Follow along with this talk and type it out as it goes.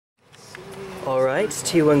Alright,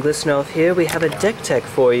 T1 Glistenolf here. We have a deck tech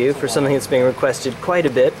for you for something that's being requested quite a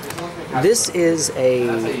bit. This is a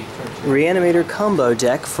Reanimator combo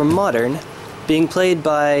deck from Modern, being played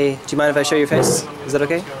by... Do you mind if I show your face? Is that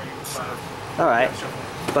okay? Alright.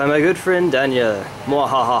 By my good friend Danya.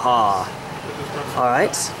 Mwahahaha.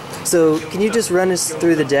 Alright, so can you just run us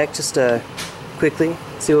through the deck just quickly?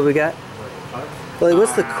 See what we got? Well,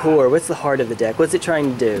 what's the core? What's the heart of the deck? What's it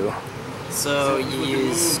trying to do? So you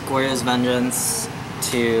use Goryo's Vengeance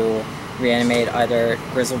to reanimate either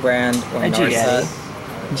Griselbrand or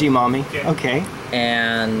Narset. G-Mommy. Okay.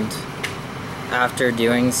 And after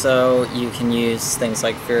doing so, you can use things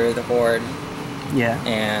like Fury of the Horde. Yeah.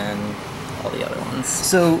 And all the other ones.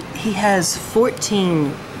 So he has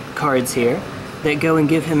 14 cards here that go and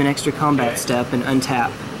give him an extra combat step and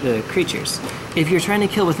untap the creatures. If you're trying to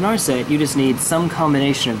kill with Narset, you just need some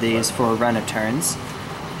combination of these for a run of turns.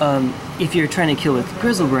 If you're trying to kill with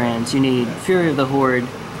Griselbrand, you need Fury of the Horde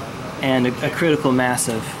and a critical mass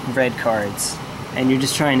of red cards. And you're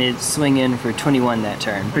just trying to swing in for 21 that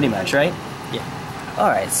turn, pretty much, right? Yeah.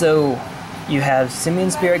 Alright, so you have Simian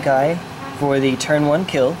Spirit Guide for the turn 1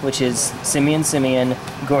 kill, which is Simian,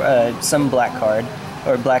 some black card,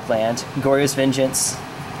 or black land, Goryo's Vengeance,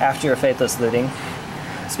 after a Faithless Looting.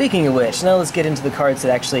 Speaking of which, now let's get into the cards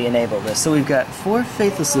that actually enable this. So we've got 4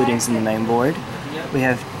 Faithless Lootings in the main board. We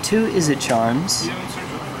have 2 Izzet Charms,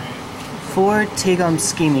 4 Taigam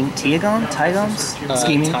Scheming... Taigams?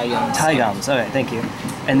 Scheming? Taigams, alright, thank you.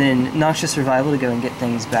 And then Noxious Revival to go and get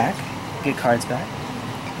things back, get cards back.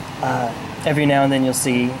 Every now and then you'll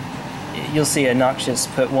see a Noxious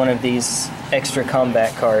put one of these extra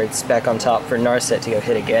combat cards back on top for Narset to go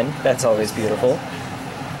hit again. That's always beautiful.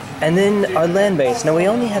 And then our land base. Now we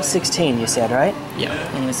only have 16, you said, right?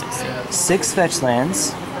 Yeah, only 16. 6 fetch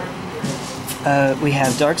lands. We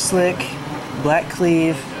have Darkslick,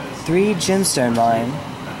 Blackcleave, 3 Gemstone Mine.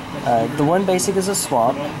 The one basic is a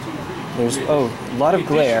swamp. There's, a lot of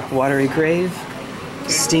glare. Watery Grave,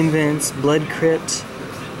 Steam Vents, Blood Crypt,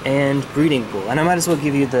 and Breeding Pool. And I might as well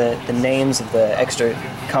give you the names of the extra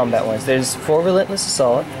combat ones. There's 4 Relentless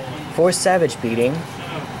Assault, 4 Savage Beating,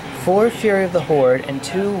 4 Fury of the Horde, and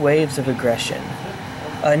 2 Waves of Aggression.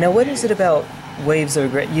 Now what is it about Waves of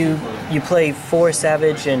Aggression? You play 4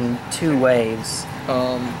 Savage and 2 Waves.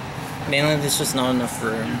 Mainly there's just not enough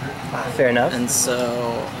room. Fair enough. And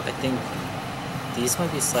so I think these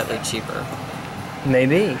might be slightly cheaper.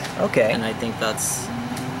 Maybe. Okay. And I think that's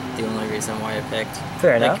the only reason why I picked.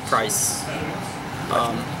 Fair enough. Like price.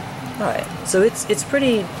 Alright, so it's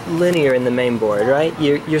pretty linear in the main board, right?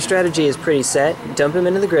 Your strategy is pretty set. Dump them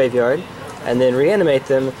into the graveyard, and then reanimate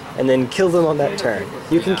them, and then kill them on that turn.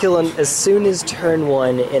 You can kill them as soon as turn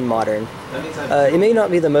 1 in Modern. It may not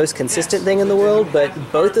be the most consistent thing in the world, but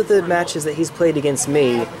both of the matches that he's played against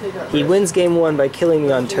me, he wins game 1 by killing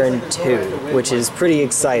me on turn 2, which is pretty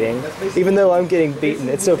exciting. Even though I'm getting beaten,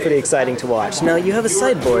 it's still pretty exciting to watch. Now, you have a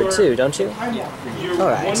sideboard too, don't you?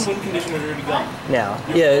 Alright. Now,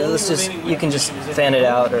 yeah, you can just fan it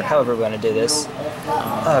out, or however we're going to do this.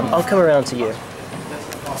 I'll come around to you.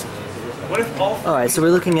 Alright, so we're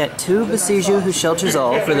looking at 2 Boseiju who shelters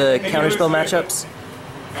all for the counterspell matchups.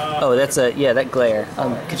 Oh, that's that glare.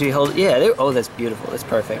 Could you hold? Yeah, oh, that's beautiful. That's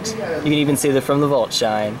perfect. You can even see the from the vault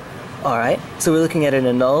shine. Alright, so we're looking at an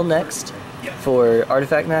Annul next for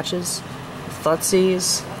artifact matches.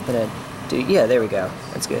 Thoughtseize. Yeah, there we go.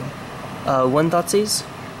 That's good. 1 Thoughtseize.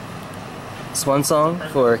 Swan Song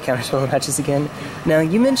for counterspell matches again. Now,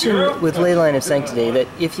 you mentioned with Leyline of Sanctity that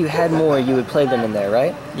if you had more, you would play them in there,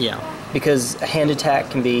 right? Yeah. Because a hand attack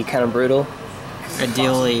can be kind of brutal.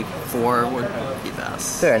 Ideally, 4 would be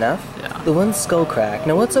best. Fair enough. Yeah. The 1 Skullcrack.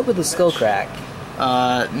 Now, what's up with the Skullcrack?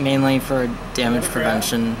 Mainly for damage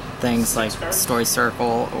prevention, things like Story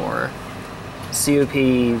Circle or COP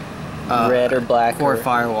red or black. Core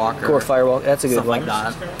Firewalker. Core Firewalker. That's a good one.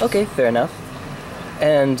 Stuff like that. Okay, fair enough.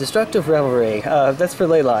 And Destructive Revelry. That's for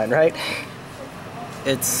Leyline, right?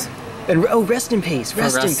 It's... And Rest in Peace.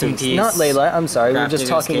 Rest in peace. Not Leyline. I'm sorry. We were just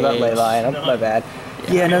talking about Leyline. My bad.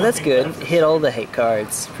 Yeah, no, that's good. Hit all the hate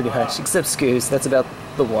cards, pretty much, except Scoos. That's about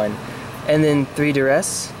the 1. And then 3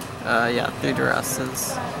 Duress? Yeah, 3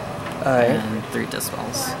 Duresses. Alright. And 3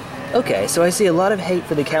 Dispels. Okay, so I see a lot of hate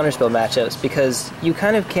for the counterspell matchups because you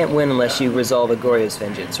kind of can't win unless you resolve a Goryo's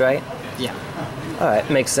Vengeance, right? Yeah. Alright,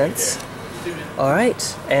 makes sense.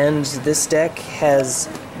 Alright, and this deck has...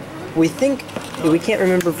 we can't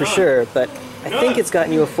remember for sure, but I think it's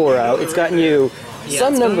gotten you a 4-0. It's gotten you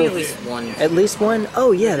some number... at least 1. At least 1?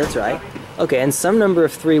 Oh yeah, that's right. Okay, and some number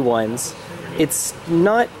of 3 1s. It's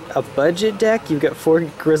not a budget deck. You've got 4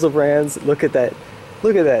 Griselbrands. Look at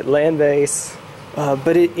that land base.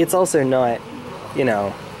 But it's also not you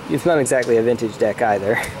know, it's not exactly a vintage deck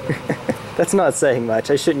either. That's not saying much.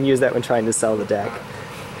 I shouldn't use that when trying to sell the deck.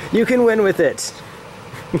 You can win with it!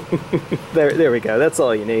 There we go. That's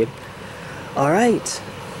all you need. Alright.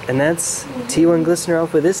 And that's T1 Glistener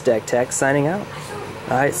Elf with this deck tech signing out.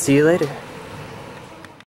 Alright, see you later.